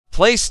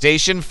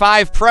PlayStation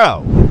 5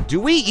 Pro. Do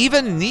we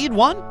even need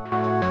one?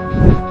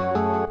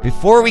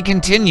 Before we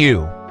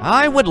continue,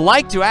 I would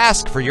like to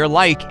ask for your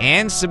like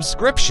and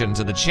subscription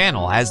to the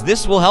channel, as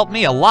this will help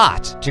me a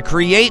lot to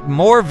create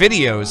more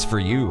videos for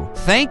you.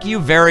 Thank you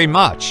very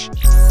much.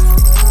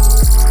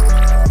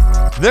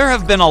 There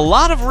have been a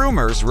lot of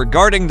rumors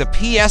regarding the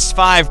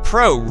PS5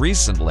 Pro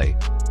recently.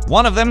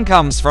 One of them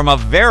comes from a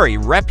very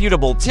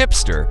reputable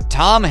tipster,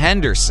 Tom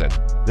Henderson.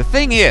 The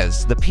thing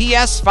is, the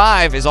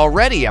PS5 is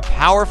already a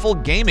powerful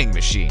gaming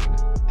machine.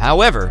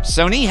 However,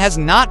 Sony has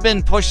not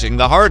been pushing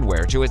the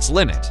hardware to its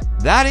limit.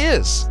 That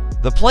is,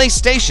 the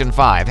PlayStation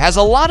 5 has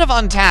a lot of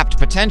untapped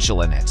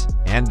potential in it,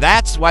 and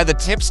that's why the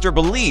tipster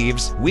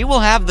believes we will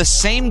have the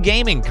same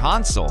gaming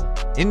console,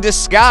 in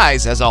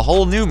disguise as a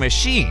whole new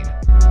machine.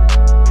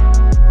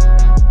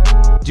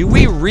 Do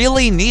we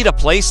really need a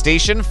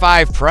PlayStation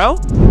 5 Pro?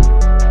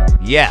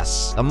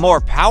 Yes, a more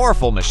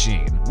powerful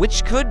machine,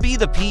 which could be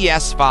the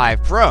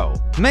PS5 Pro,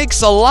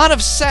 makes a lot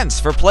of sense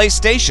for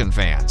PlayStation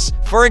fans.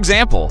 For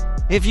example,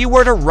 if you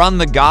were to run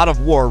the God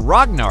of War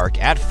Ragnarök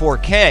at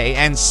 4K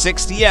and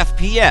 60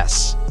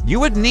 FPS, you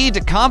would need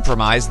to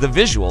compromise the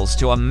visuals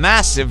to a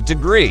massive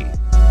degree.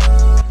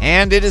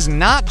 And it is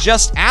not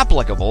just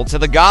applicable to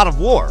the God of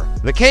War.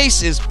 The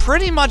case is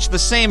pretty much the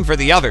same for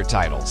the other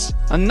titles.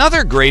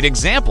 Another great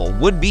example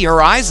would be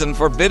Horizon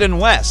Forbidden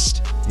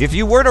West. If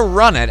you were to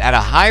run it at a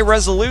high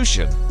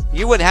resolution,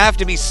 you would have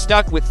to be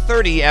stuck with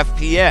 30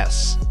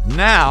 FPS.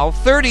 Now,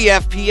 30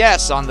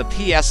 FPS on the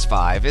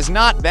PS5 is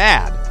not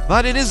bad,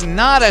 but it is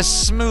not as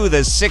smooth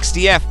as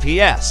 60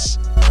 FPS.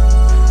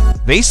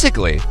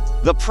 Basically,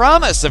 the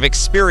promise of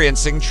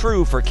experiencing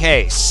true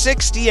 4K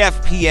 60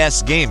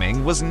 FPS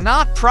gaming was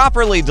not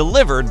properly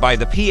delivered by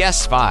the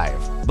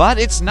PS5. But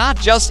it's not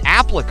just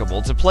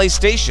applicable to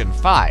PlayStation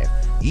 5.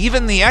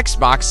 Even the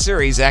Xbox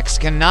Series X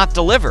cannot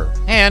deliver.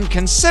 And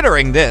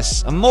considering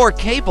this, a more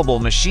capable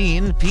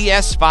machine,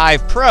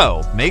 PS5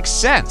 Pro, makes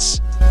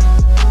sense.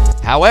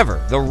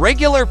 However, the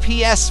regular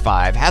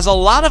PS5 has a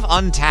lot of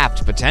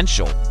untapped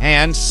potential,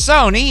 and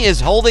Sony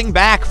is holding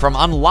back from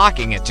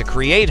unlocking it to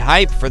create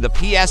hype for the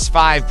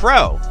PS5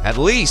 Pro. At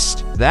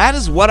least, that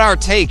is what our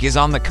take is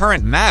on the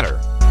current matter.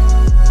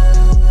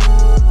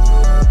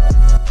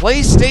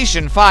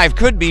 PlayStation 5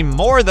 could be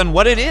more than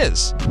what it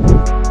is.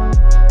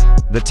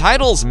 The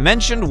titles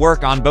mentioned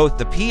work on both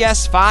the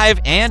PS5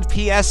 and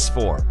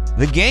PS4.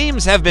 The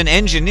games have been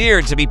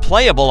engineered to be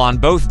playable on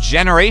both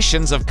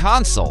generations of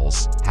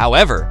consoles.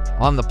 However,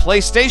 on the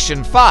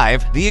PlayStation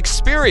 5, the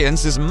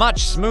experience is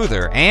much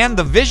smoother and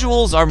the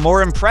visuals are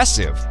more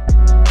impressive.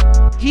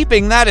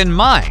 Keeping that in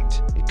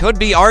mind, it could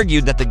be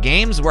argued that the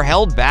games were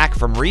held back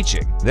from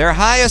reaching their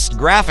highest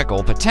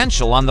graphical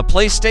potential on the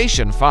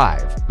PlayStation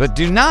 5. But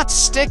do not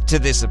stick to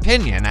this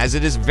opinion, as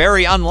it is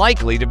very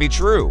unlikely to be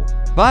true.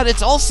 But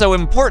it's also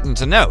important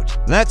to note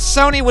that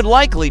Sony would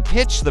likely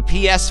pitch the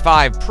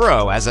PS5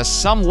 Pro as a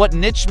somewhat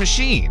niche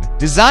machine,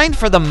 designed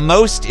for the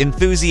most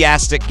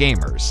enthusiastic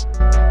gamers.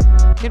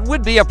 It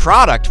would be a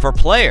product for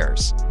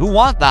players who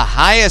want the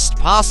highest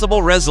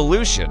possible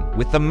resolution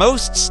with the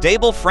most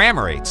stable frame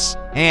rates,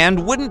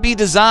 and wouldn't be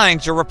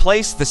designed to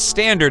replace the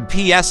standard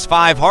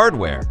PS5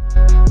 hardware.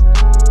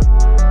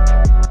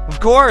 Of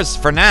course,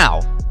 for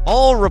now,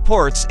 all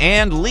reports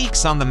and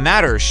leaks on the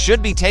matter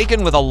should be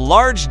taken with a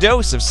large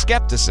dose of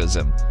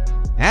skepticism.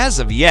 As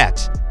of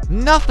yet,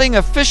 nothing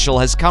official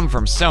has come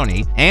from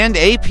Sony, and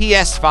a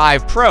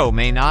PS5 Pro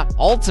may not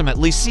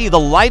ultimately see the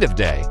light of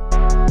day.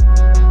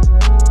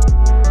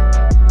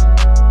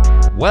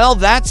 Well,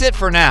 that's it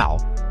for now.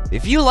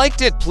 If you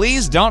liked it,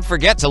 please don't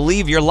forget to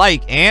leave your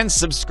like and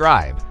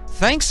subscribe.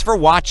 Thanks for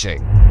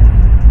watching.